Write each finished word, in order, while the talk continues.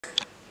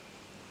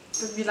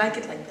But we like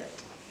it like that.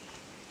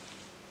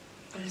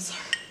 I'm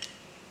sorry.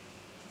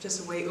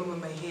 Just way over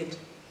my head.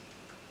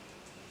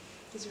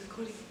 Is it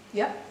recording?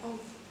 Yeah. Oh.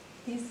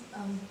 Please,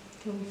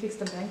 can we fix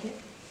the blanket?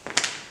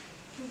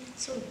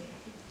 So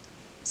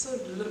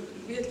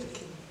weird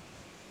looking.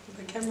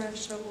 The camera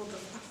show all the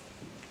stuff.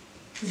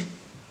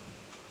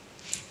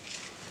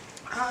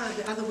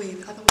 The other way.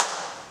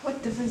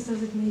 What difference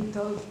does it make,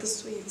 though?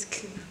 This way it's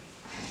clean.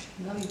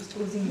 Now you're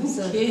exposing Who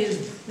yourself.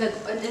 cares? Like,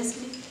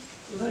 honestly.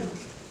 Good.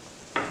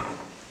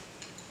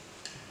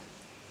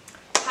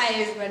 Hi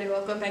everybody,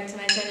 welcome back to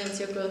my channel. It's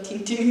your girl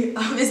king.deenie.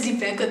 Obviously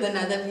back with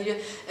another video,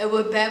 and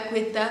we're back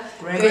with the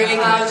Great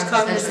House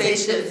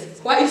Conversations.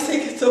 Why are you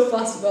saying it so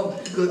fast, Mom?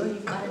 Good. Oh, you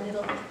got a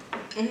little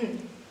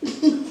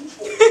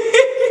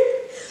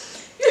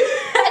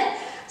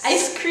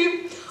ice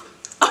cream.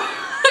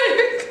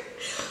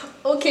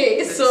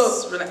 Okay,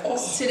 so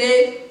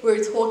today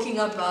we're talking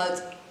about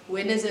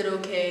when is it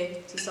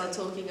okay to start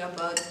talking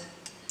about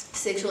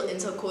sexual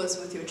intercourse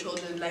with your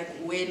children, like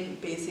when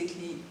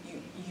basically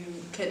you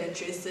can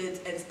address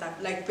it and stuff,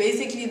 like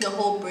basically the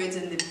whole birds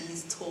and the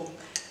bees talk,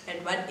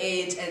 and what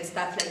age and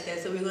stuff like that.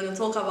 So we're going to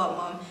talk about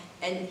Mom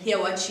and hear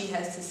what she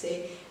has to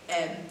say,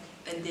 and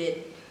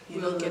then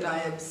we'll get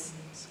vibes.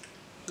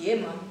 Yeah,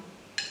 Mom.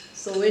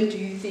 So when do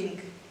you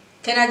think?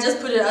 Can I just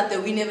put it out there?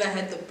 We never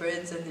had the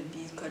birds and the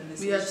bees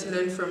conversation. We have to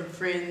learn from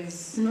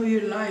friends. No,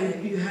 you're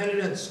lying. You had it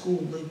at school.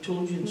 They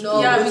told you in school.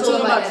 No, Yeah, we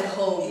talk about at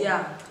home.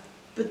 Yeah.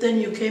 But then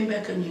you came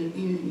back and you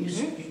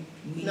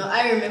No,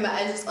 I remember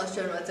I just asked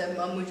you one time,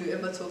 Mom, would you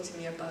ever talk to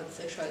me about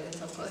sexual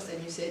intercourse?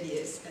 And you said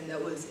yes, and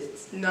that was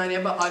it. No, I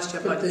never asked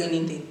you about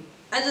anything.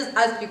 I just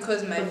asked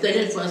because my But then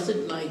friends... it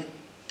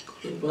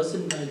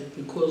wasn't like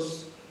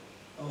because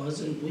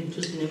we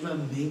just never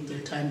made the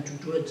time to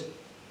do it.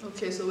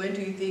 Okay, so when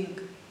do you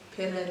think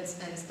parents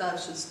and staff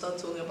should start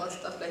talking about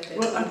stuff like that?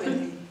 Well, I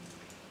think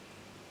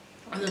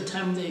at the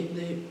time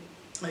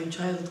my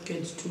child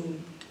gets to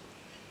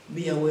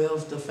be aware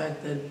of the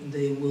fact that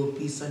there will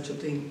be such a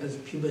thing as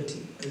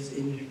puberty, as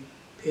in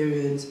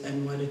periods,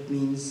 and what it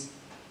means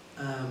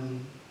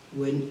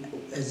when,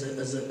 as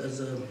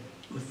a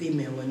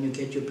female, when you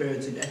get your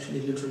periods, it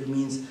actually literally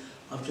means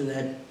after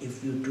that,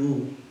 if you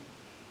do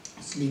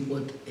sleep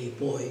with a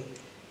boy,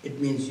 it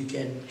means you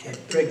can get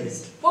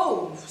pregnant.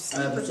 Whoa!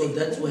 So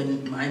that's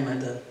when my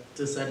mother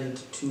decided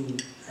to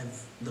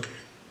have the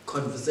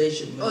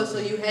conversation. Oh, so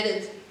you had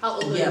it, how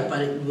old were you? Yeah,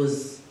 but it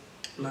was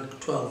like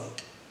 12.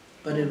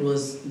 But it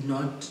was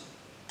not,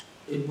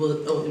 it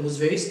was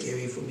very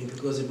scary for me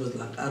because it was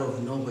like out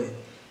of nowhere.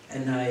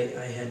 And I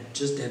had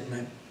just had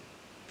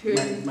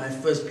my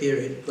first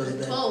period. Was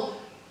that 12?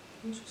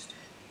 Interesting.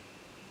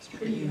 It's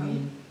pretty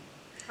young.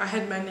 I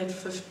had mine at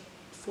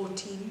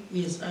 14.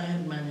 Yes, I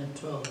had mine at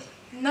 12.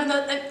 No,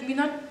 we're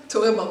not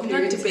talking about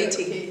periods. We're not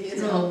debating. Okay, yes,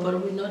 No, but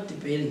we're not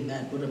debating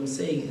that. What I'm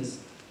saying is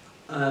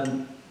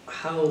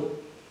how...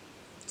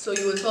 So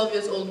you were 12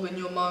 years old when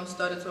your mom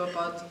started to talk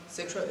about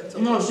sexual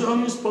intercourse? No, she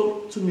only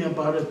spoke to me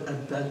about it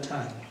at that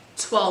time.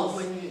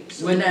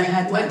 12. When I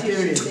had my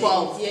period.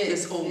 12 Yes,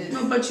 years old. yes.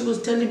 No, but she was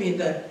telling me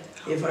that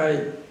if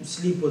I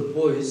sleep with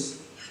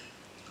boys,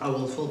 I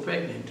will fall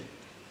pregnant.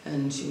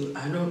 And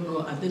I don't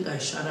know, I think I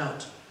shut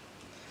out.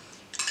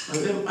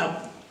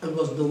 It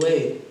was the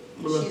way,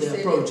 it was the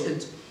approach.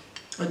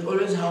 It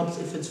always helps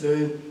if it's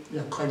very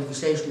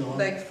conversational.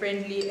 Like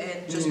friendly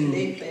and just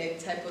laid back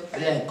type of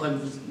thing.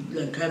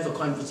 Like have a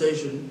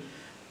conversation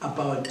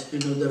about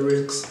the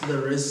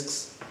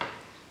risks.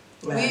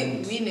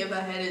 We never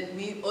had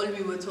it. All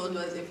we were told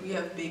was if we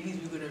have babies,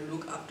 we're gonna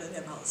look after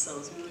them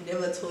ourselves. We were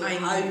never told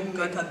how you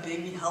make a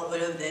baby, how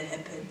whatever that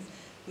happens.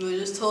 We were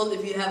just told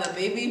if you have a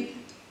baby,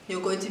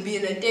 you're going to be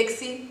in a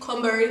taxi,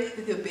 Combury,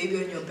 with your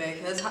baby on your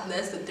back. That's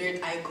the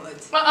third I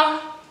got.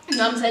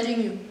 No, I'm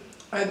telling you.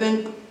 I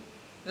think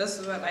that's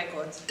what I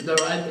got. The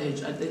right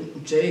age. I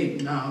think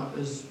Jade now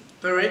is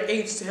the right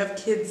age to have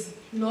kids.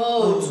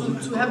 No,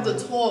 to have the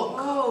talk.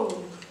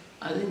 Oh.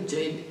 I think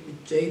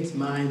Jade's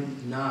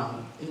mind now,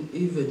 and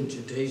even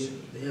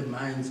Judaism, their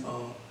minds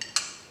are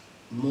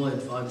more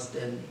advanced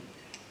than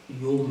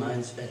your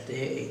minds at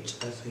their age,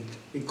 I think,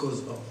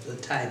 because of the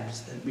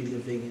times that we're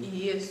living in.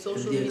 Yes,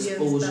 social the media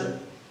exposure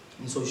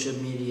and social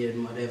media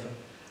and whatever.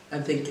 I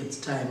think it's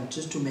time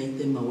just to make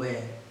them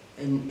aware.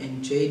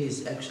 And Jade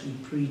is actually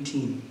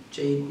pre-teen.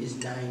 Jade is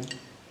 9.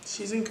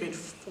 She's in grade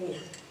 4.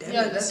 Damn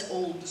yeah, it. that's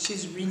old.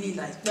 She's really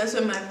like... That's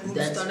when my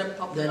boobs started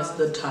popping That's out.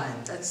 the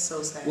time. That's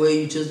so sad. Where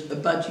you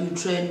but you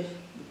train...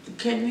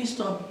 Can we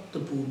stop the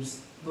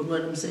boobs? But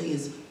what I'm saying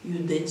is, you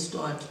then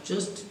start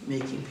just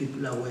making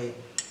people aware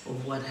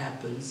of what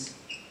happens.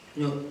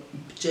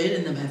 Jade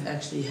and them have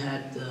actually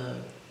had the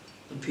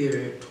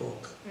period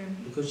talk.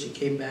 Because she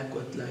came back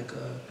with like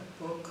a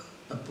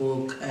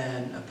book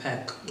and a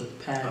pack with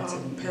pads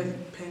and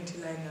panty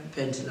liner.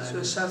 She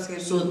was shouting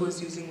at me who was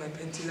using my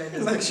panty liner.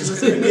 Like she was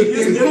going to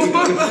use them.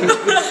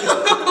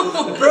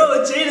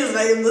 Bro, Jade is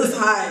like this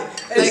high.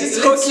 And she's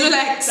talking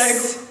like,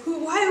 who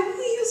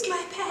use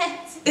my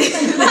pants?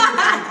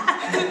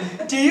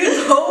 Do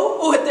you know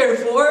what they're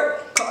for?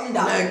 calm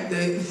down.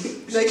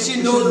 Like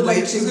she knows,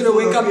 like she's gonna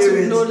wake up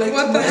to know, like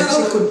what the that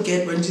hell? she could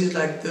get when she's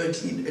like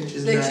 13 and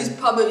she's like 9. she's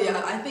probably,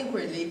 I think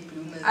we're late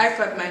bloomers. I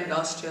got mine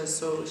last year,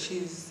 so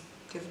she's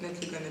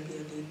definitely gonna be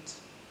a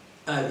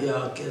late.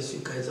 Yeah, I guess you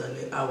guys are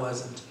late. I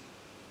wasn't.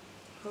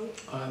 Oh.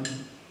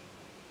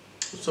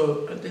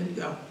 So I think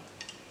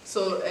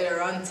So at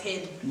around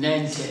 10.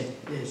 9, 10.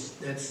 Yes,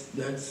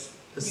 that's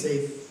a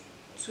safe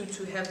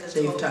To have the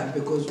safe talk. time,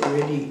 because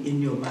already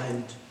in your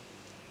mind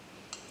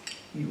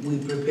we're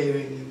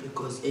preparing you,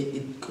 because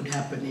it could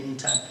happen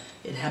anytime.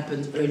 It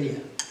happens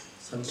earlier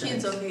sometimes.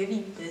 Kids are very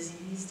busy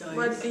these days.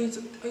 What are you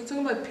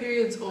talking about?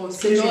 Periods or Periods.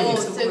 sexual No,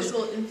 intercourse?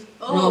 sexual.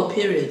 No,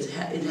 periods.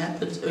 It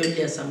happens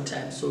earlier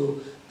sometimes, so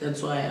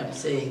that's why I'm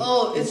saying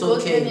It it's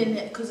goes okay.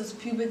 in because it's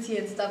puberty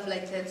and stuff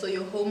like that. So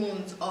your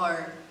hormones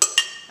are.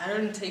 I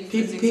don't take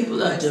Pe- physics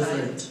people and are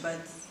different.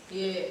 science, but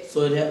yeah.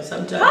 So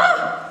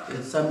sometimes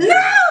it's sometimes.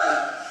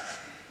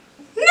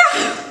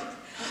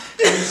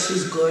 And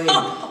she's going.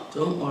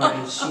 Don't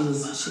worry,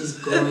 she's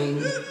going.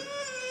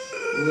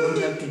 We won't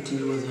have to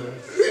deal with her.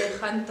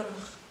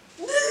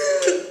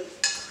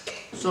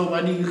 So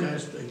what do you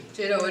guys think?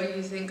 Jada, what do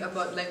you think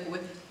about, like,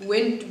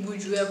 when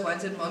would you have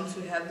wanted mom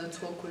to have the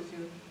talk with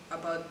you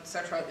about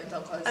sexual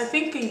intercourse? I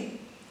think in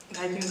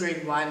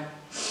grade 1.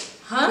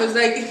 Huh? Because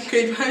like in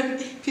grade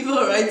 1, people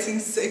are writing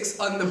sex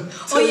on the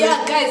Oh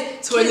yeah,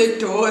 guys, toilet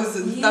doors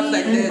and stuff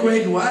like In that.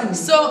 grade 1.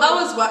 So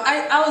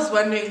I was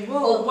wondering, whoa,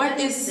 Oh, what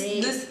is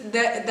thanks. this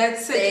that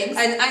sex? Thanks.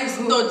 And I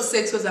thought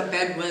sex was a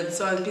bad word,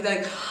 so I'd be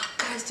like,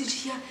 guys, did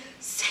you hear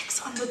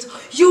sex on the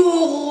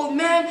yo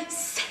man,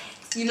 sex,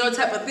 you know,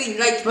 type of thing.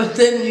 Like, But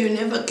then you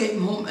never came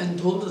home and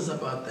told us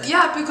about that.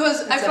 yeah,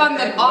 because I It's a found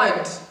that bad odd,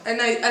 word.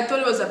 and I thought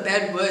it was a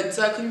bad word,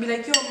 so I couldn't be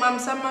like, yo, mom,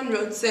 someone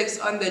wrote sex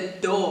on the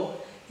door.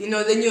 You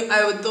know, then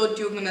I would thought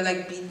you were gonna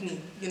like beat me,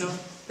 you know.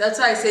 That's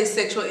why I say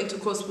sexual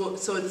intercourse,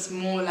 so it's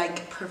more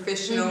like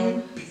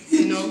professional,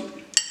 you know,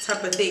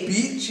 type of thing.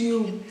 Beat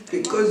you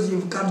because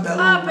you've come back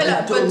home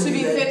and But told to me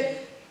be that. fair,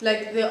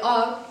 like there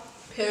are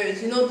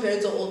parents, you know,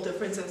 parents are all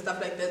different and stuff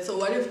like that. So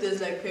what if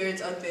there's like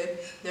parents out there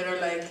that are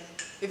like,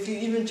 if you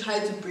even try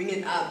to bring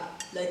it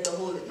up, like the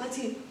whole,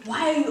 Mati,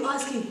 why are you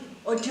asking?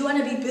 Or do you want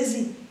to be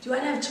busy? Do you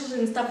want to have children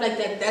and stuff like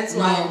that? That's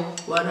why. No,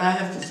 what I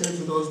have to say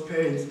to those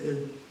parents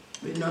is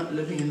we're not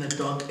living in the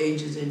dark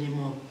ages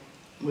anymore.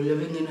 We're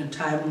living in a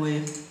time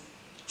where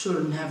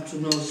children have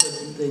to know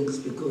certain things,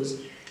 because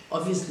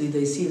obviously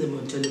they see them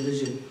on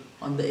television,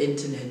 on the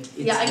internet. It's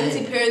Yeah, I can there.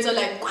 see parents are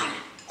like, "Kwa,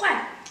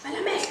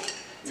 Valame,"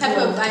 type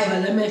of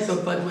vibe.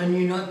 Valameko, but when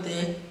you're not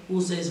there, who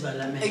says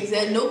Valameko?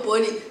 Exactly.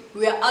 Nobody.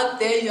 We are out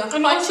there. You're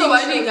And also,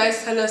 why do you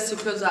guys tell us to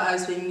close our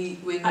eyes when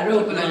I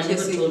don't people know, are I never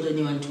kissing? told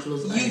anyone to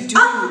close their You eyes. do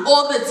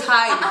all the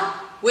time.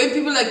 When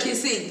people are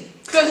kissing,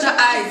 close your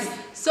eyes.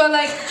 So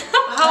like,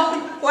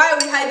 Why are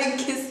we hiding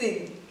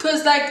kissing?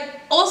 Cause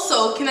like,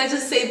 also, can I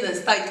just say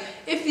this? Like,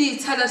 if you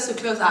tell us to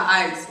close our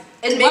eyes,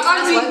 It makes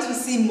us want to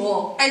see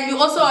more. and you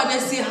also want to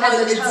see how As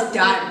a it's child,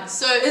 done.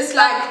 So it's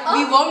like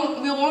we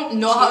won't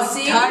know how it's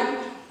Kissing? done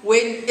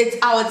when it's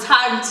our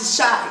time to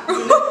shine.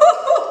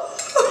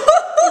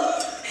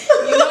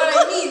 You know what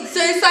I mean? So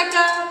it's like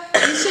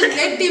you should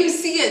let them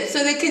see it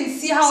so they can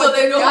see how So it's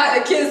they know done. how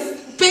to kiss.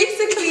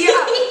 Basically,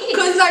 yeah.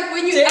 Because like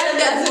when you Jada add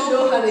that doesn't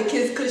know how to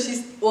kiss because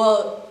she's,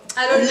 well,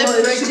 I don't know. Lip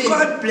You virgin.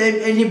 can't blame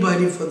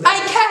anybody for that. I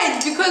can,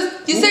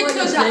 because you Who said was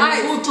close to your blame?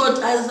 eyes. Who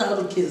taught us how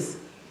to kiss?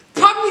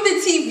 Probably the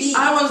TV.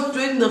 I was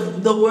doing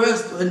the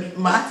worst when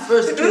my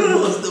first kid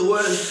was the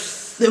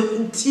worst. They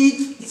would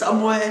teach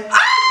somewhere.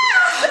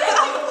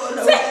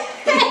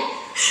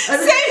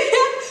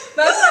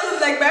 My friend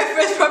was like, my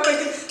first proper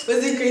kiss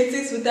was in grade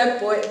 6 with that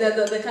boy,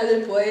 the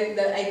colored boy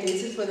that I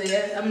dated for the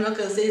year. I'm not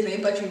gonna say his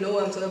name, but you know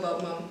what I'm talking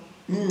about, mom.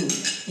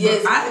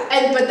 Yes,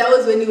 but that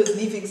was when he was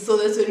leaving, so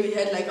that's when we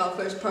had like our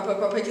first proper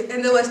kiss,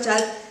 and it was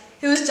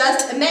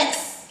just a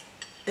mess.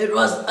 It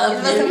was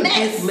a very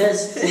big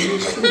mess.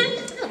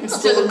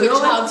 Still a good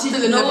child,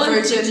 still a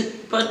virgin.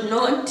 But no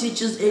one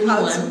teaches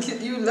How anyone to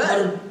you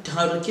learn.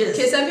 how to kiss.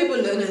 Okay, some people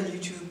learn on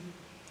YouTube.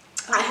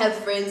 I have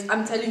friends.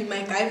 I'm telling you,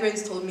 my guy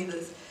friends told me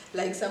this.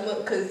 Like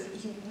someone, because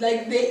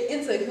like they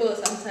insecure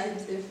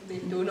sometimes if they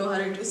don't know how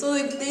to do. So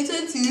they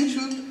turn to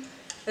YouTube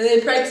and they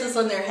practice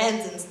on their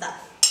hands and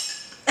stuff.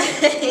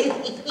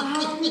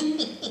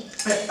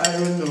 I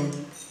don't know.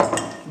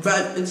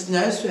 But it's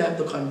nice to have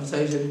the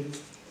conversation.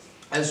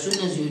 As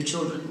soon as your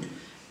children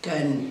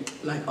can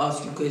like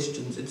ask you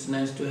questions, it's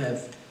nice to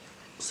have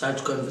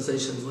such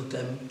conversations with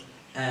them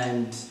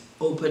and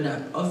open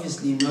up.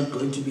 Obviously not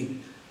going to be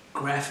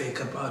graphic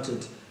about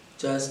it,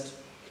 just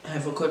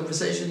have a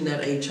conversation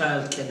that a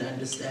child can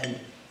understand,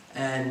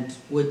 and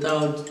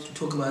without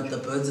talk about the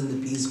birds and the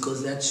bees,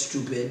 because that's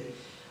stupid.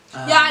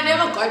 Yeah,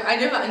 I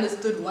never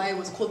understood why it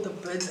was called the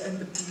birds and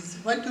the bees.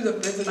 What do the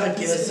birds and the I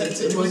bees guess have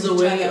to it do was with a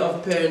each way other?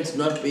 of parents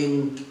not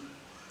being,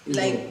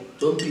 Like,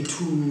 don't be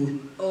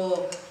too.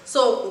 oh,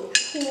 so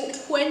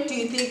when do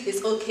you think think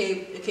it's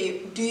okay?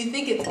 Okay, do you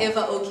think it's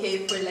ever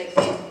okay for like,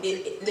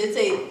 let's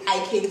say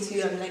I came to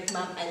you, I'm like,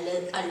 Mom,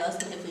 I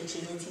lost my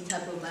virginity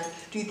type of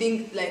vibe. Do you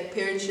think like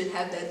parents should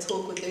have that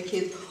talk with their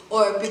kids,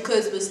 or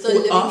because we're still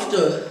living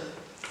after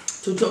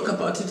to talk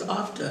about it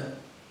after?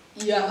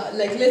 Yeah,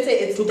 like let's say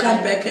it's to done.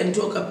 Come back and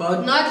talk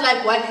about not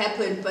like what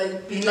happened,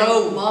 but be no,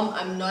 like, Mom,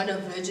 I'm not a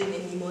virgin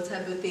anymore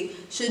type of thing.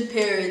 Should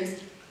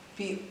parents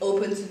be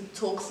open to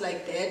talks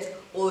like that,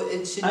 or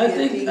it should be a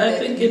thing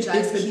that you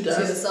just keep to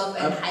yourself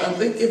and hide? I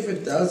think if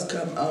it does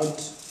come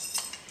out,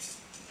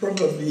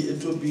 probably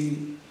it will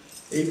be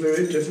a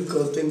very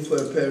difficult thing for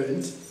a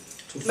parent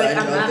to find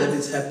out that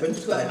it's happened,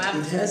 but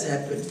it has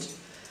happened.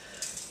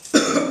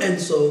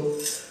 And so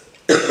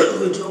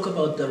we talk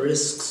about the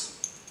risks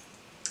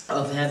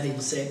of having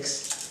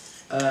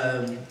sex,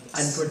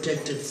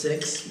 unprotected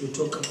sex. We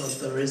talk about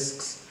the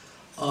risks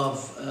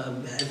of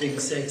having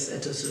sex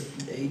at a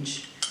certain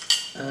age,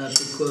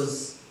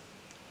 because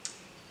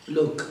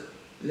look,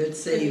 let's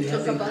say you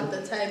talk about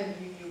the time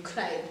you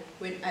cried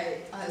when I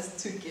asked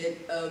to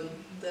get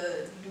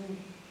the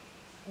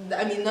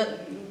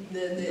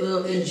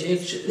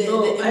injection.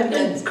 No, I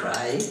didn't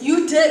cry.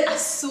 You did. I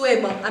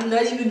swear, Mom. I'm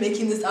not even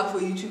making this up for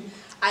YouTube.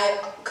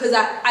 Cause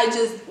I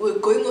just we're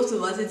going off to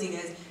varsity,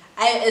 guys.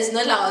 It's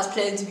not like I was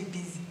planning to be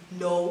busy.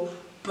 No,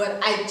 but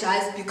I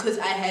just because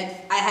I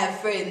have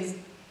friends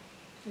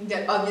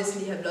that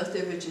obviously have lost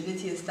their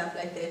virginity and stuff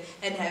like that,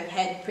 and have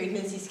had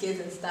pregnancy scares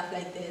and stuff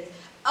like that.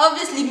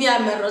 Obviously, me,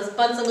 I'm a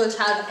responsible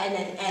child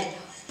and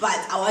but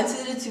I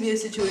wanted it to be a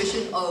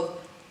situation of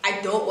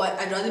I'd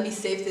rather be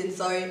safe than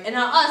sorry. And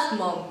I asked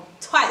Mom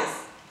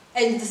twice,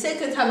 and the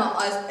second time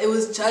I asked, it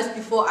was just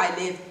before I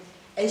left,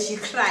 and she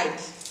cried.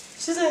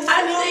 She's like,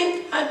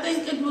 I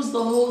think it was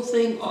the whole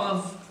thing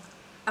of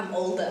I'm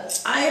older.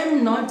 I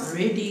am not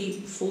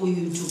ready for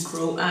you to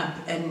grow up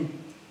and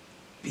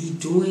be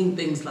doing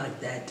things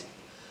like that.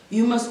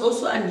 You must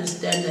also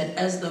understand that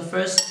as the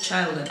first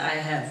child that I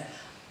have,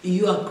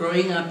 you are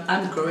growing up,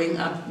 I'm growing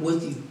up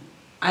with you.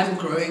 I'm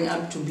growing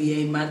up to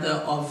be a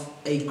mother of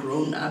a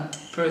grown-up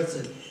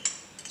person.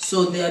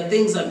 So there are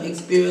things I'm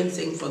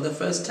experiencing for the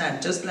first time,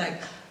 just like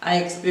I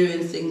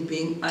experienced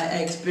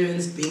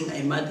being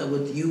a mother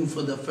with you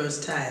for the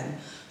first time.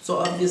 So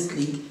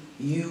obviously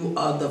you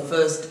are the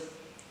first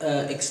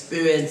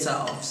experiencer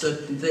of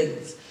certain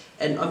things,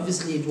 and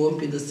obviously it won't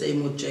be the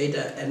same with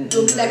Jada. And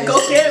you'll be like, go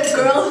get him,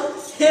 girl.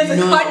 Here's a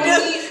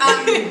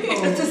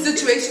it's a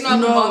situation of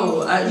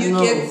Mom.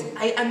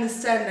 I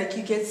understand, like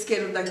you get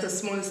scared of like the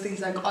smallest things,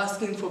 like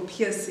asking for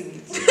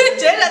piercings. Jada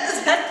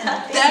does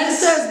that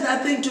has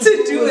nothing to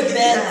do with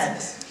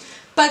that.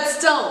 But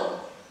still.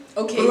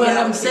 Okay, but what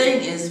I'm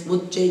saying is,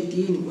 with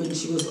JD, when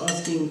she was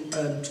asking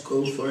to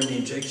go for an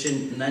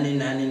injection, nani,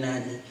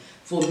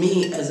 for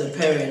me as a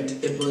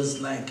parent, it was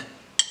like,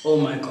 oh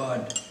my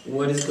God,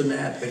 what is going to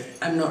happen?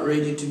 I'm not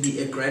ready to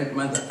be a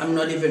grandmother. I'm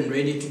not even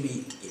ready to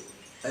be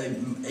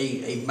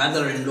a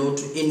mother-in-law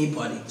to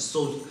anybody.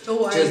 So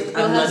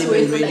I'm not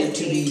even ready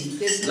to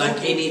be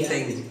like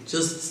anything.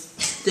 Just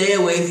stay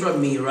away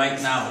from me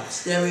right now.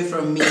 Stay away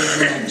from me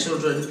and my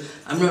children.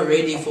 I'm not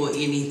ready for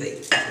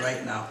anything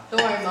right now.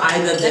 Don't worry, Mom.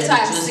 Either than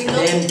just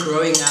them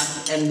growing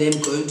up and them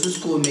going to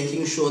school,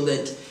 making sure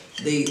that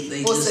they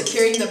or just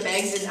securing the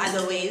bags in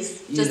other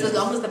ways. Just as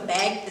long as the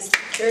bag is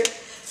secured.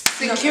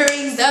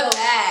 Securing the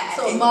bag.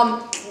 So,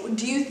 Mom,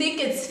 do you think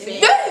it's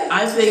fair?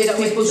 I think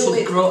people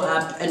should grow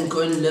up and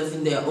go and live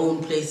in their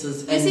own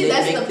places and they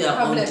make their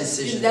own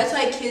decisions. That's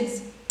why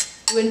kids,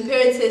 when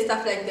parents say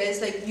stuff like that,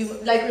 it's like, you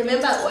like,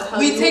 remember how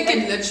we take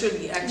it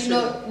literally, actually. You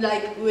know,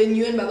 like when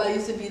you and Baba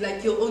used to be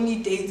like, you'll only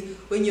date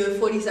when you're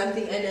 40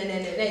 something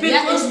and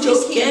because we're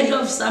scared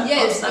of something.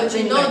 Yes, but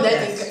you know like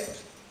that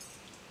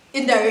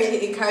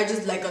indirectly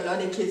encourages like a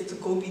lot of kids to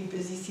go be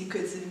busy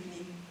secretly.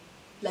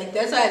 Like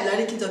that's why a lot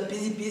of kids are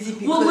busy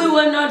because we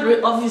were not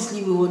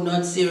obviously we were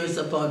not serious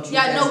about you.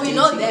 Yeah, no, we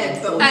know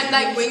that. But and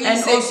like when you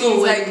say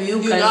things like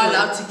you're not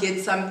allowed to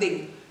get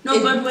something. No,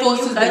 but when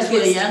you guys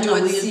were younger,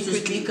 we used to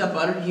speak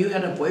about it. You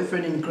had a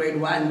boyfriend in grade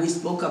 1. We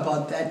spoke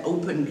about that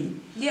openly.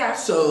 Yeah.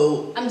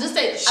 So I'm just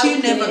like she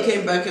never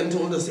came back and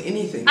told us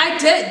anything. I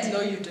did.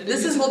 No, you didn't.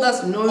 This is told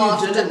us. No,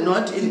 you didn't.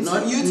 Not in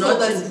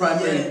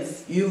primary. Yes.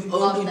 You've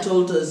only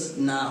told us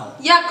now.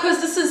 Yeah,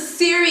 because this is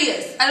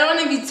serious. I don't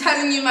want to be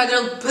telling you my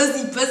little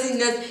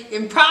busyness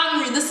in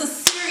primary. This is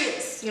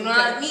serious. You know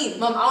what I mean?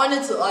 Mom, I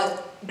wanted to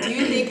ask, do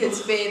you think it's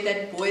fair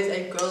that boys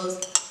and girls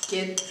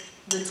get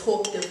the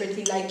talk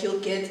differently? Like you'll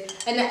get,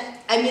 and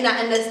I mean I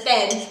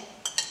understand,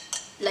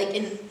 like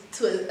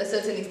to a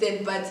certain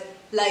extent, but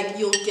like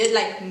you'll get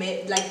like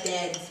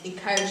dads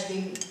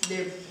encouraging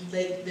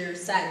their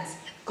sons,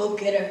 go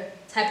get her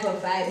type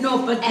of vibe.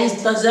 No, but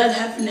does that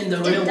happen in the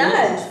real world? It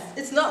does.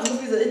 It's not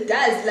movies. It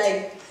does.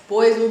 Like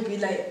boys will be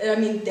like, I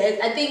mean, dad.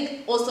 I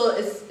think also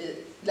it's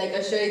like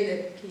assuring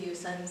that your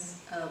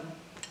son's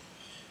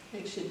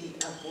actually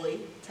a boy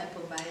type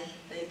of vibe,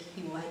 like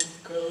he wants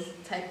girls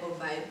type of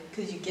vibe,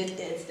 because you get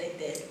dads like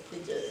that,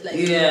 like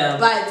yeah.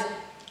 But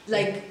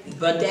Like,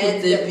 but could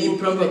dads there that be will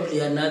probably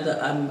another?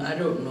 I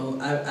don't know.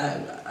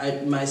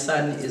 My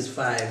son is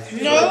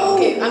 5. No.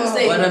 Okay, I'm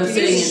saying. What I'm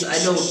saying is I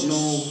don't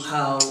know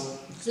how.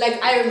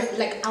 Like I remember,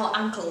 like our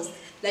uncles,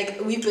 like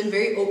we've been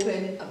very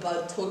open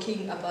about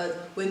talking about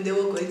when they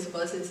were going to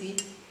varsity.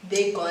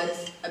 They got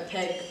a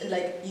pack.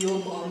 Like your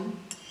mom,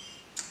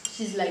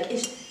 she's like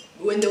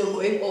when they were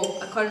going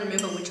off. I can't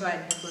remember which one.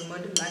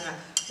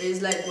 But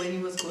it's like when he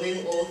was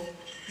going off,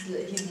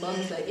 his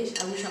mom's like,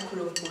 I wish I could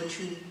have bought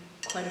you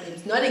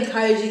condoms. Not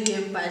encouraging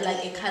him, but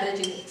like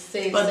encouraging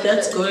safe. But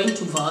that's going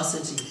to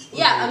varsity.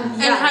 Yeah, In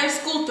high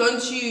school,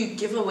 don't you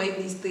give away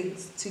these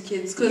things to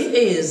kids? Cause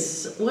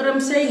Yes. What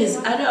I'm saying is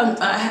I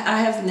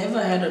have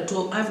never had a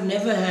talk. I've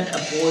never had a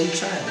boy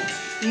child.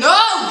 no,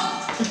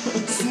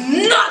 it's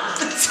not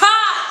the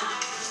time,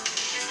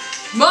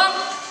 Mom.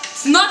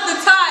 It's not the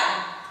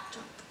time.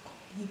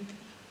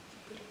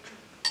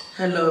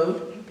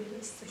 Hello.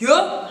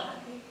 Yo.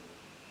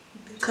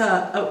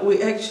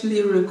 We're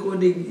actually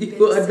recording.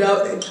 You are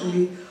now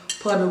actually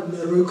part of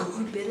the record.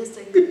 You better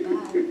say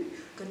goodbye.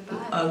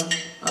 Goodbye.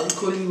 I'll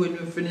call you when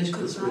we finish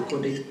this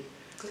recording.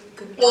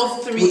 Goodbye. All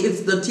 3.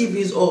 It's the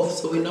TV's off,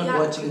 so we're not Yeah,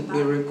 watching. goodbye.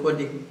 We're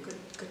recording.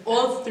 Goodbye.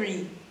 All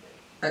 3.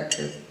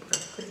 Okay.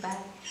 Goodbye.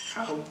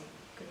 How?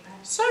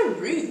 Goodbye. So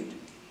rude.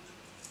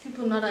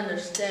 People not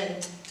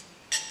understand.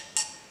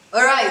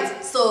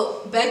 Alright,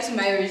 so back to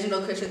my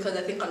original question because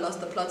I think I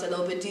lost the plot a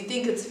little bit. Do you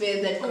think it's fair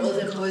that girls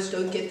and boys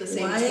don't get the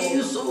same Why talk? are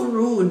you so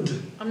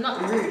rude? I'm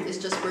not rude, it's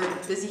just we're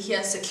busy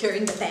here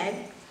securing the bag.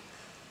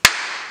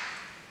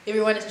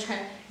 Everyone is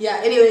trying.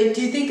 Yeah, anyway,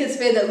 do you think it's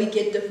fair that we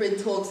get different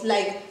talks?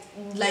 Like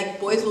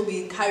boys will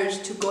be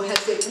encouraged to go have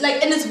sex.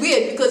 Like, and it's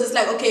weird because it's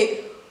like,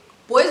 okay,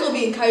 boys will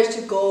be encouraged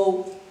to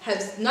go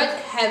not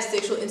have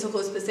sexual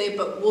intercourse per se,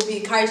 but will be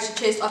encouraged to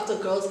chase after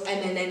girls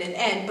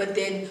but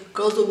then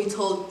girls will be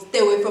told stay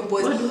away from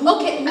boys. But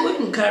who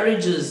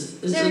encourages?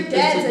 Their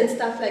dads and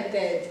stuff like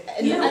that.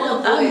 And Yeah, well,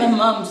 other I'm a boys.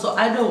 mom, so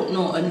I don't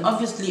know. And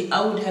obviously,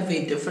 I would have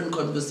a different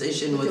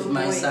conversation with your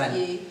my boy, son.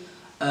 yeah.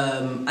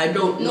 I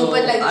don't know. No,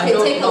 but like, I okay,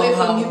 don't take know away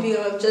how. from you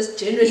being just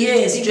generally.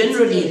 Yes, speaking,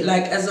 generally, it's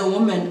like as a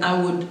woman,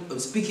 I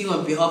would, speaking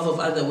on behalf of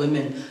other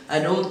women, I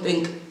don't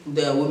think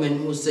there are women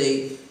who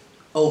say,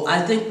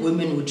 I think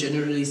women would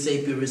generally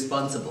say be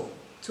responsible.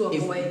 to a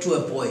boy. To a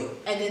boy.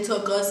 And then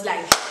to a girl's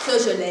like,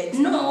 close your legs.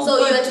 No, so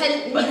but, you're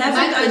telling but me,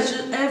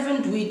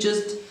 haven't we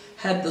just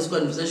had this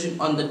conversation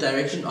on the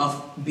direction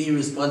of be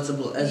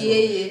responsible as well?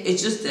 Yeah.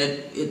 It's just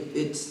that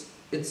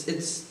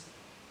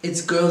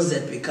it's girls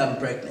that become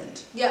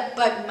pregnant. Yeah,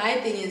 but my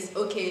thing is,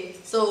 okay,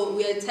 so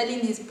we are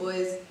telling these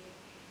boys,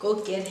 go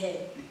get her.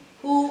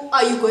 Who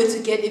are you going to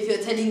get if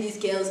you're telling these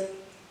girls,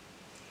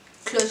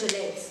 close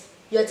your legs?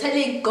 You're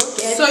telling, go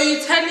get. So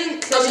you're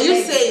telling, Close are your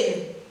you legs.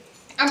 saying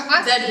I'm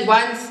that asking.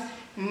 once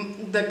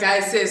the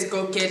guy says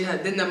go get her,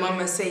 then the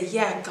mama say,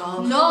 yeah,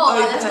 girl. No,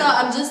 that's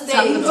not. I'm just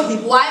saying.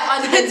 Why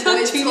aren't these That's what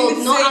boys you told?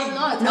 No, saying. I'm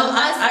not. No, I'm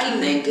asking.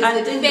 I think is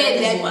it that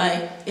fair is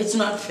why it's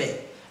not fair.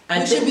 I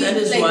We should think be that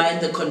is like- why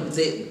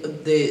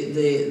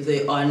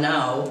they are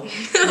now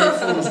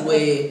platforms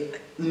where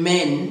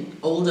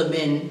older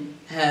men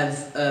have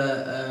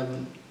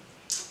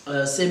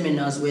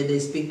seminars where they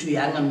speak to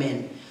younger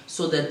men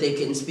so that they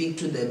can speak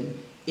to them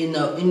in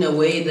a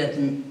way that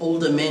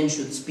older men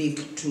should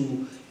speak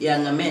to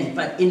younger men,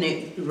 but in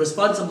a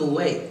responsible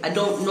way. I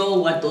don't know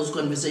what those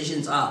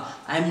conversations are.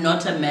 I'm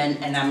not a man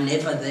and I'm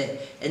never there.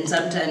 And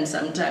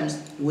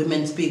sometimes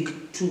women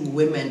speak to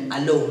women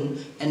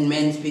alone and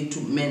men speak to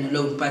men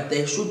alone, but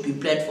there should be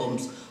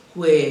platforms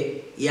where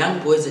young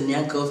boys and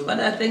young girls, but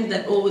I think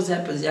that always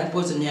happens, young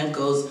boys and young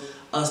girls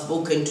are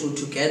spoken to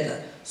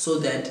together so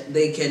that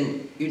they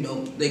can,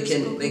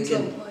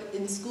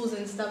 in schools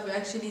and stuff, we're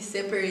actually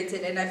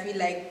separated, and I feel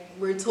like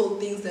we're told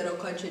things that are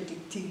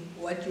contradicting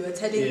what you are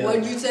telling. Yeah.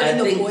 What you're telling I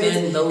the think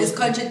then boys those- is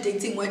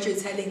contradicting what you're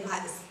telling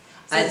us.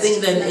 So I it's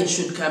think just that like, it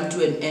should come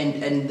to an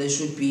end, and there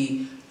should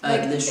be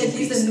like there at should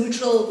be least a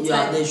neutral.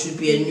 yeah, type. there should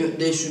be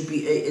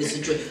a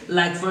situation.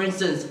 Like for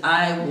instance,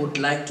 I would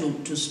like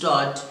to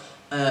start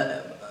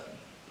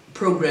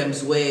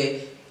programs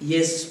where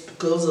yes,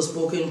 girls are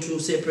spoken to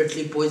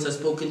separately, boys are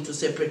spoken to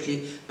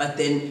separately, but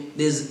then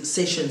there's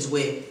sessions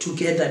where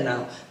together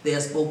now they are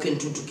spoken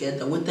to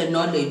together with the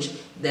knowledge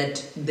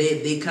that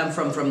they come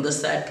from the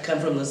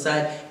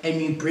side,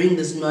 and you bring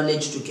this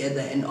knowledge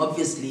together, and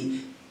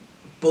obviously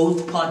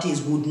both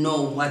parties would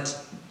know what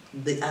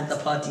the other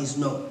parties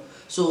know.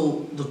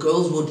 So the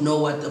girls would know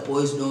what the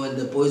boys know, and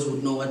the boys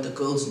would know what the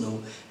girls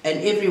know, and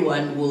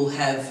everyone will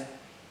have.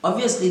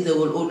 Obviously, there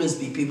will always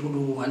be people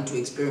who want to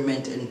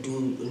experiment and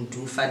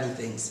do funny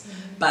things.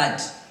 Mm-hmm.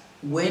 But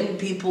when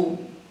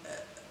people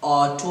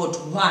are taught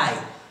why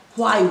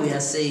we are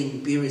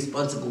saying be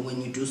responsible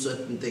when you do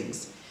certain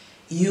things,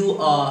 you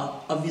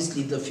are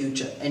obviously the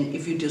future. And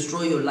if you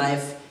destroy your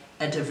life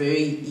at a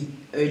very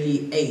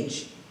early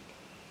age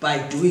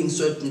by doing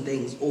certain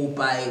things, or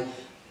by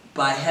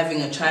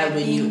having a child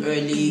when you're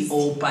early,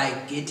 or by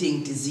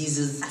getting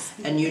diseases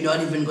and you're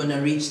not even going to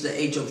reach the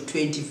age of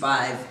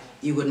 25,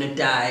 you're going to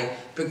die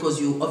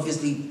because you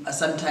obviously,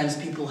 sometimes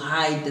people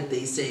hide that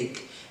they're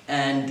sick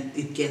and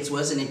it gets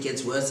worse and it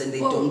gets worse, and they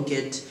don't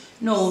get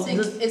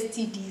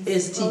STDs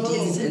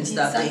and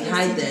stuff. They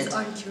hide that.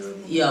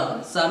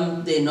 Yeah,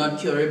 some they're not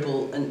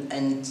curable,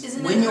 and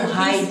when you're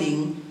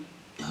hiding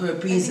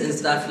herpes and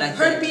stuff like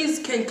that. Herpes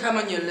can come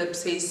on your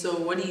lips, so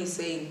what are you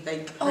saying?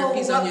 Like,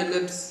 herpes on your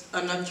lips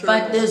are not curable.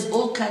 But there's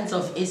all kinds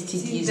of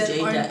STDs,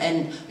 Jada,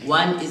 and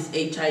one is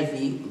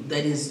HIV.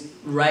 That is,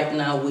 right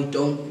now, we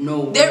don't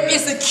know. There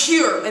is a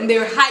cure, and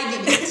they're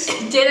hiding it.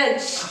 Jada,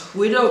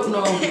 we don't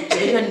know.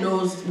 Jada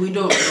knows, we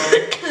don't know.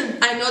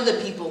 I know the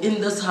people.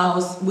 In this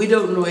house, we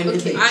don't know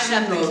anything. Okay, I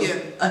have the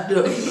cure. I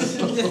don't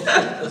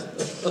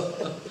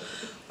know.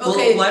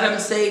 Well, what I'm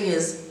saying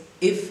is,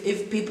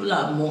 if people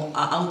are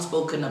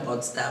outspoken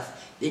about stuff,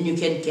 then you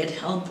can get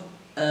help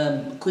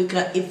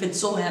quicker if it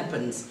so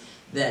happens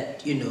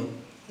that,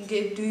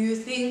 Okay, do you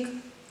think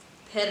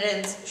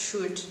parents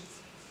should...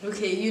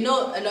 Okay, a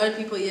lot of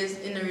people, yes,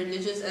 in a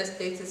religious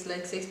aspect, it's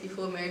like sex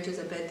before marriage is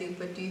a bad thing,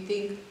 but do you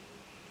think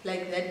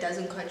like that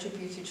doesn't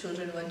contribute to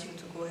children wanting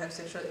to go have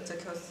sexual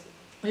intercourse?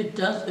 It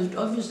does. It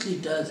obviously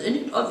does. And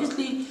it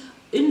obviously,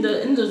 in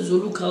the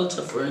Zulu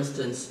culture, for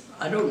instance,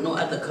 I don't know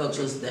other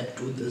cultures that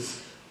do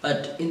this,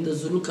 but in the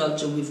Zulu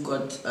culture, we've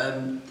got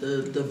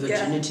the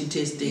virginity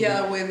testing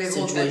where they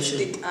hold that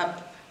stick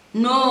up.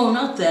 No,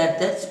 not that.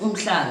 That's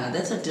umhlanga.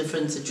 That's a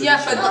different situation.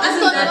 Yeah,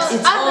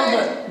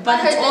 but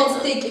it's all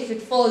stick. If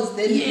it falls,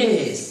 then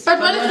yes. But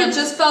what if it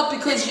just fell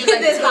because you're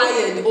like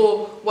tired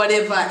or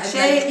whatever?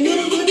 And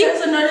you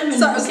guys are not even.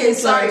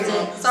 Sorry.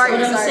 What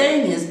I'm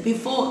saying is,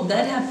 before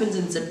that happens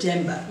in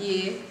September,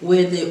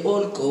 where they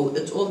all go.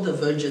 It's all the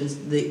virgins.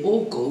 They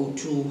all go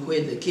to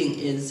where the king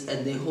is,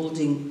 and they're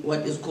holding what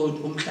is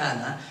called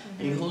umhlanga,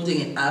 and you're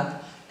holding it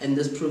up. And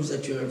this proves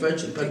that you're a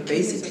virgin. But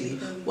basically,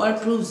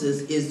 what proves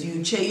this is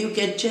you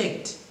get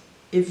checked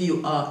if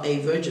you are a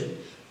virgin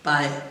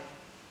by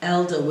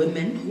elder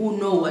women who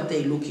know what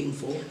they're looking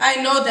for.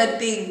 I know that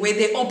thing where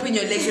they open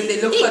your legs and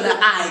they look for the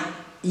eye,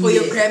 for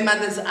your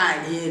grandmother's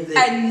eye.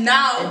 And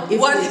now, if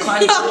what? They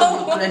can't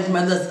find your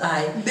grandmother's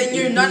eye, then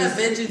you're not a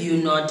virgin.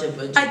 You're not a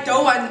virgin. I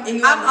don't want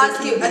anyone. I'm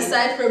asking,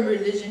 aside from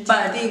religion, do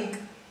you think?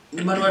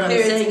 But what I'm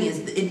saying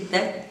is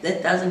that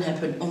doesn't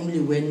happen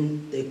only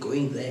when they're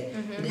going there.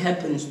 It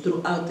happens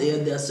throughout the year.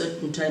 There are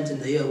certain times in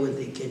the year where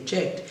they get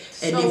checked.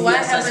 And so if why you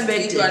are haven't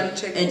suspected, you gotten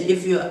checked?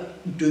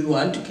 and do you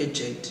want to get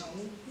checked?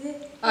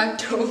 I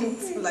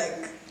don't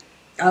like.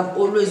 I've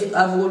always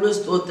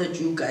thought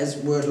that you guys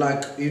were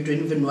like, you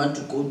didn't even want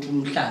to go to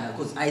Mklana,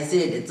 because I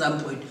said at some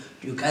point,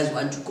 do you guys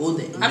want to go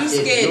there? And I'm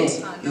scared.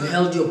 No. You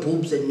held your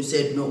boobs and you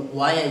said no.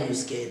 Why are you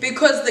scared?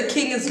 Because the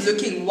king is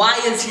looking. Why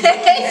is he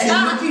looking? He's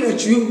looking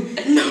at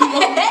you. No,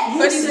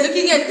 but he's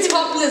looking at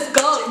topless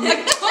girls.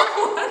 I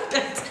don't want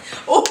that.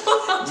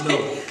 No,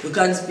 you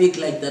can't speak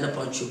like that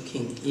about your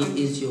king. He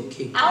is your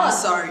king. I'm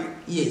sorry.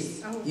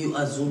 Yes, you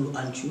are Zulu,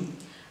 aren't you?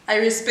 I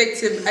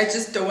respect him. I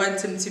just don't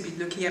want him to be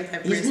looking at my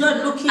breast. He's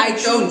not looking at you.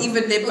 I don't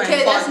even let my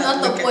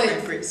father look at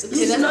my breast.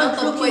 Okay, that's not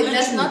the point.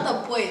 That's not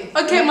the point.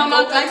 Okay,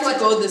 Mama, I'd like to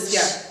go this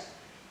year.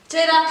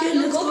 Jada,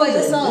 you go by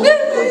yourself.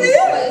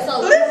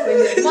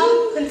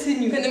 Mom,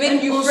 continue. Can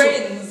make new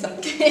friends.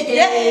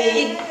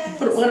 Yay!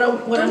 But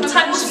what I'm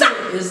trying to say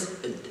is,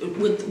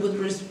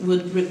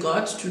 with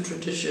regards to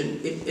tradition,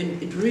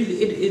 it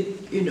really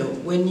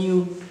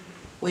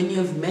when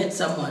you've met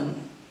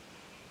someone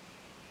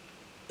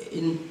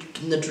in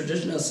the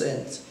traditional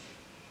sense,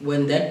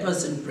 when that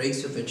person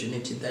breaks your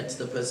virginity, that's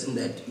the person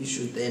that you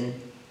should then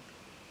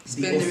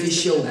be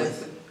official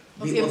with.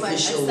 Be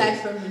official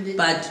with.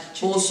 But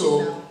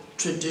also,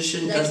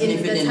 tradition doesn't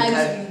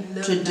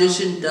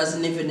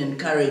even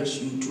encourage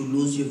you to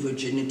lose your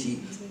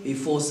virginity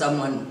before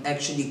someone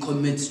actually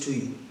commits to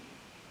you.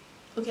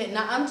 Okay,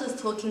 now I'm just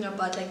talking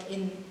about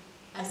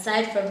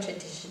aside from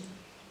tradition,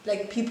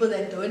 like people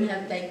that don't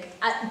have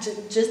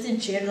just in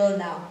general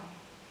now.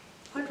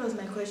 What was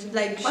my question?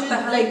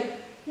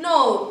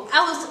 No, I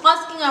was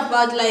asking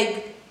about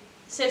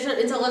sexual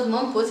intercourse.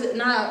 Mom put it.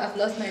 Now I've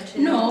lost my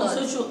train of thought.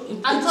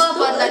 I'm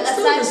talking about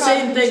aside from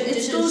same thing. tradition.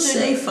 It's still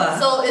safer.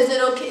 So is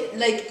it okay?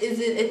 Is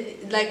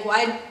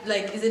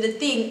it a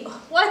thing?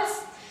 What?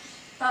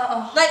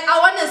 I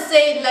want to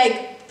say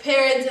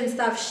parents and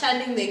stuff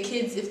shunning their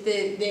kids if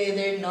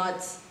they're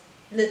not.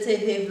 Let's say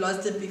they've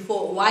lost it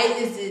before. Why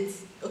is it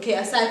okay?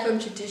 Aside from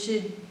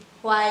tradition,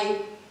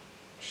 why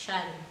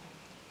shun?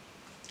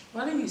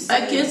 What are you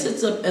saying? I guess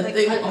it's a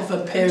thing of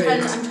a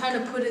parent. I'm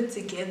trying to put it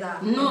together.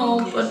 No,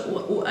 but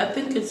I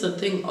think it's a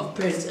thing of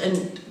parents.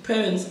 And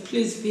parents,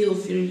 please feel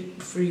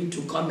free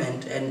to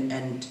comment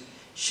and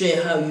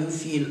share how you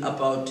feel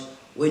about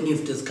when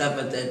you've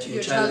discovered that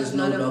your child is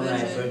no longer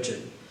a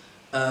virgin.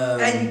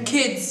 And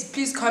kids,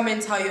 please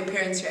comment how your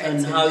parents reacted.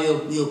 And how your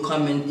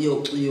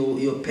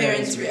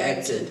parents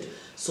reacted.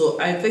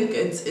 So I think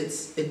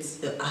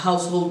it's a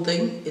household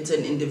thing. It's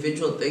an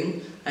individual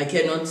thing. I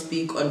cannot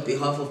speak on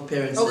behalf of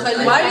parents.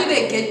 Okay, why do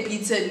they get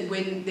beaten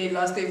when they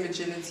lost their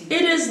virginity?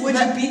 It is. Would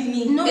you beat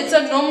me? No, it's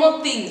a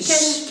normal thing.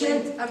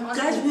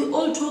 Guys, we're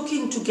all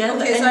talking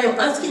together, okay, and you're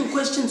asking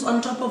questions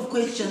on top of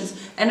questions,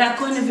 and I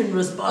can't even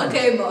respond.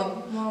 Okay,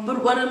 mom.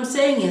 But what I'm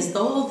saying is,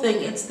 the whole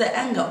thing, it's the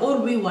anger.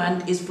 All we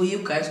want is for you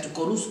guys to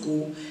go to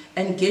school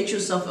and get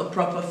yourself a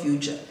proper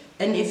future.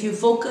 And if you're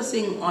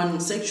focusing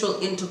on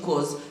sexual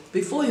intercourse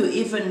before you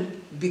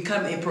even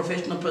become a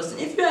professional person,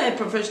 if you're a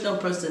professional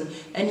person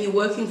and you're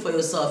working for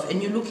yourself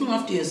and you're looking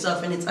after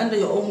yourself and it's under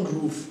your own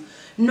roof,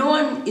 no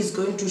one is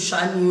going to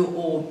shun you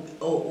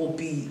or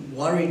be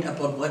worried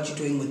about what you're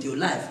doing with your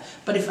life.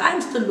 But if I'm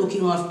still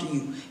looking after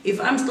you, if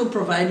I'm still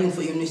providing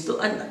for you and you're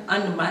still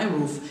under my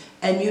roof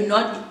and you're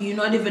not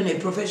even a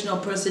professional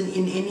person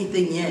in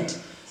anything yet,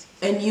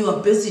 and you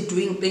are busy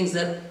doing things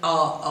that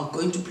are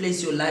going to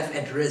place your life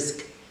at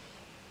risk,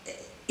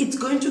 it's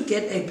going to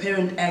get a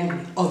parent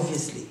angry,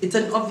 obviously. It's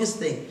an obvious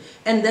thing.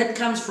 And that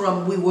comes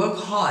from, we work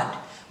hard.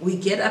 We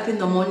get up in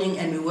the morning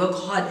and we work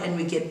hard and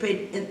we get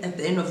paid at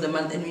the end of the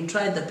month, and we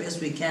try the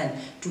best we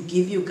can to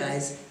give you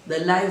guys the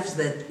lives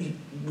that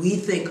we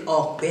think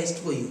are best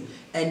for you.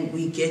 And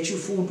we get you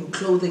food,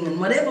 clothing, and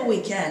whatever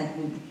we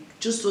can,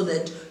 just so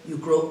that you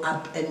grow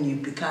up and you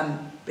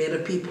become better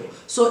people.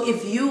 So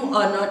if you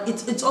are not,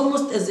 it's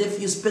almost as if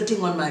you're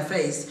spitting on my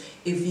face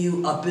if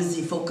you are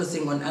busy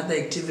focusing on other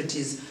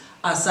activities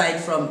aside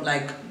from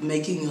like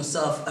making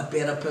yourself a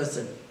better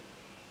person.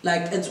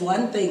 Like, it's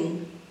one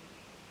thing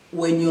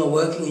when you're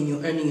working and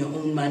you're earning your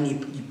own money,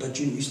 but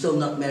you're still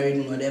not married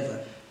and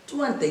whatever. It's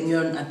one thing,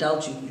 you're an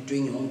adult, you're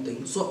doing your own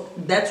thing. So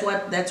that's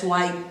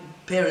why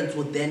parents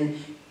would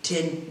then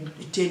tend,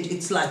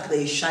 it's like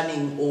they're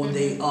shunning, or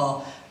they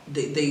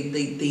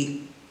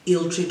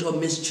ill-treat or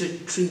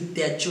mistreat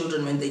their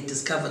children when they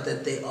discover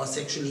that they are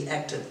sexually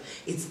active.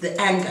 It's the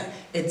anger.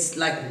 It's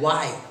like,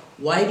 why?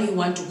 Why do you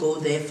want to go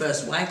there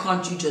first? Why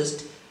can't you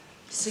just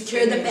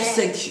secure the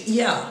bag?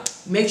 Yeah,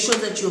 make sure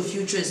that your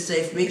future is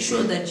safe. Make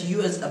sure that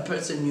you as a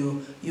person,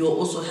 you're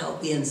also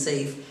healthy and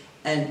safe.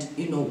 And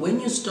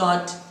when you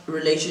start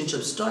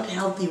relationships, start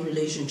healthy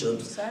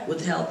relationships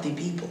with healthy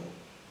people.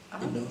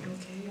 Okay,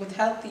 with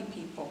healthy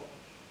people.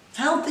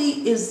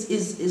 Healthy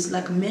is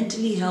like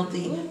mentally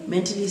healthy,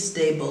 mentally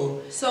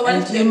stable. So what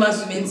if they're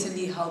not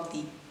mentally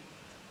healthy?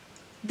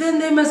 Then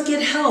they must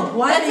get help.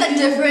 Why that's a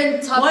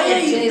different topic. Why are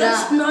you?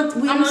 That's not.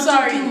 We're not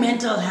sorry. talking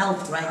mental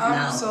health right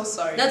now. I'm so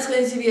sorry. That's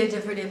going to be a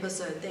different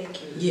episode.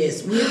 Thank you.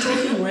 Yes, we're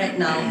talking right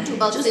now.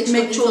 About just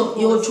make sure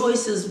your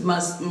choices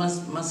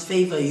must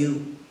favor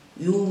you.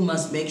 You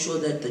must make sure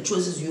that the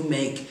choices you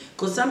make,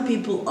 because some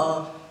people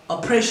are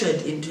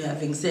pressured into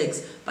having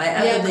sex by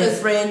either their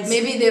friends.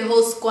 Maybe their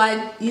whole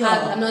squad.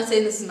 Yeah. I'm not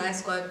saying this is my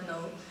squad.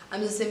 No,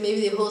 I'm just saying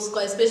maybe their whole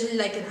squad, especially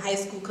like in high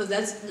school, because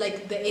that's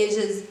like the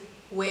ages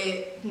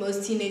where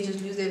most teenagers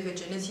lose their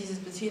virginities is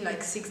between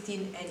like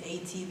 16 and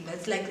 18.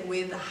 That's like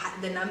where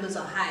the numbers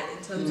are high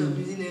in terms of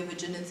losing their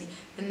virginity.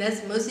 And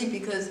that's mostly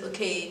because,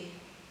 okay,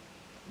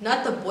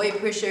 not the boy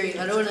pressuring,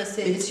 I don't want to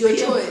say it's your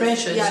choice.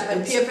 Pressure. Yeah,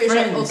 but peer pressure.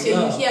 Friends, okay,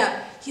 you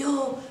hear,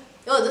 yo,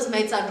 this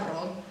might sound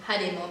wrong.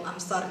 Honey, mom, I'm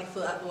sorry for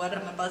what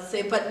I'm about to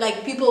say. But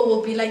like people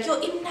will be like, yo,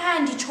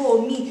 imnandi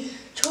cho me.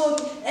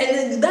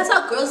 And that's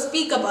how girls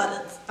speak about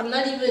it. I'm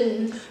not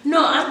even.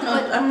 No,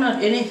 I'm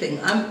not anything.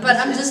 I'm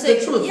just saying.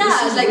 The truth. Yeah,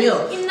 this is like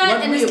real.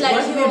 and it's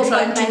like, yo,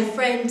 but my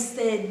friend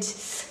said.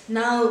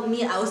 Now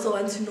me, I also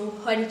want to know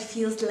what it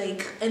feels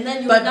like, and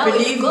then you. But now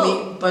believe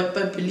go. me,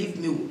 but believe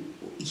me,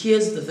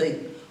 here's the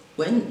thing: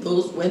 when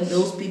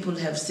those people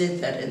have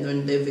said that and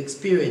when they've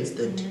experienced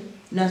it,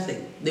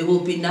 nothing. There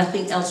will be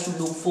nothing else to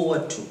look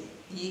forward to.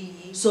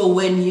 So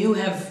when you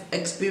have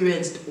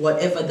experienced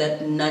whatever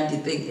that Nandi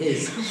thing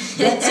is,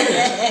 that's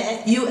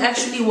it. You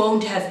actually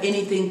won't have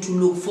anything to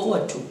look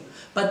forward to.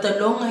 But the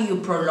longer you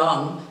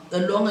prolong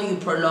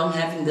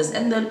having this,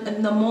 and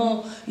the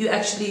more you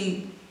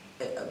actually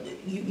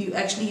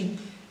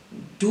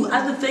do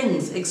other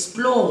things,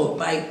 explore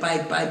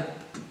by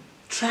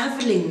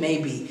traveling,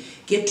 maybe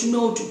get to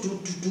know to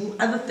do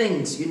other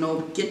things.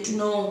 Get to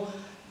know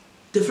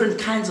different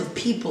kinds of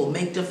people,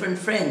 make different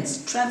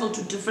friends, travel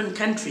to different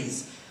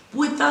countries.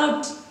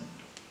 Without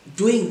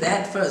doing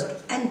that first,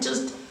 and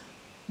just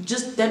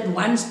that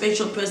one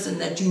special person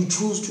that you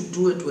choose to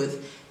do it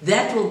with,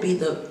 that will be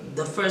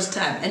the first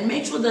time. And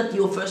make sure that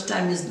your first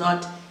time is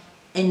not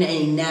in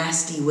a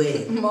nasty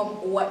way.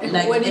 Mom, what do you mean?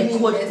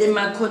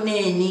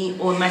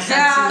 Or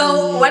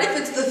what if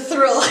it's the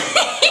thrill?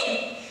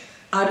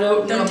 I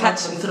don't know about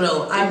the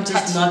thrill. I'm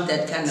just not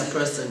that kind of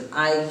person.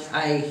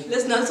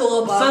 Let's not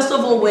talk about. First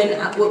of all,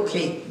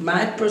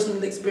 my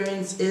personal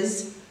experience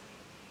is,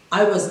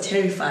 I was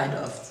terrified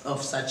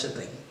of such a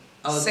thing.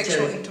 I was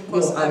sexual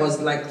intercourse. I was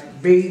like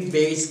very,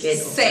 very scared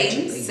of such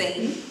a thing.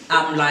 Same.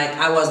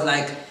 I was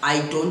like,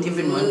 I don't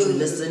even want to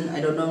listen. I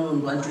don't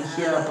even want to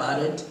hear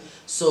about it.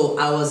 So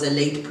I was a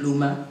late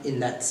bloomer in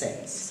that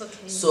sense. It's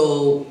okay.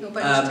 So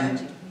Nobody's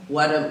judging.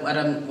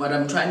 what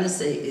I'm trying to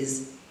say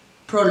is,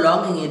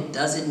 prolonging it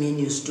doesn't mean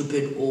you're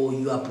stupid or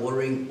you are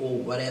boring or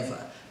whatever.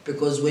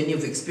 Because when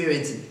you've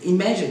experienced it,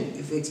 imagine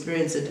if you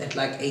experience it at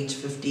like age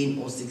 15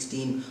 or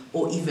 16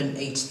 or even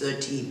age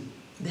 13.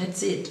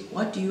 That's it.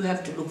 What do you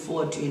have to look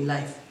forward to in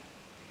life?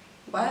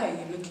 Why are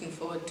you looking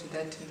forward to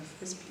that in the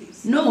first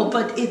place? No,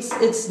 but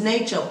it's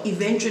nature.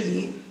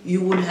 Eventually,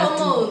 you would have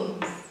Hormones.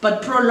 to,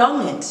 but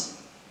prolong it.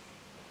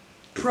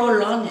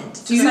 Prolong it.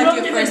 Just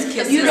like your first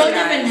kiss. You don't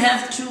even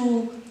have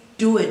to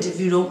do it if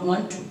you don't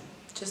want to.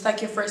 Just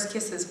like your first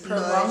kisses,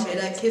 prolong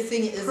it.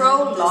 Kissing is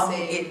prolong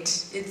it.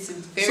 It's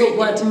very. So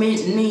what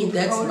me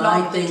that's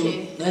my prolong,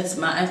 thing.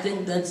 okay. I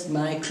think that's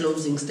my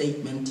closing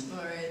statement.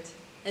 All right.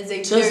 As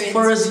a Just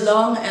for as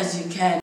long as you can.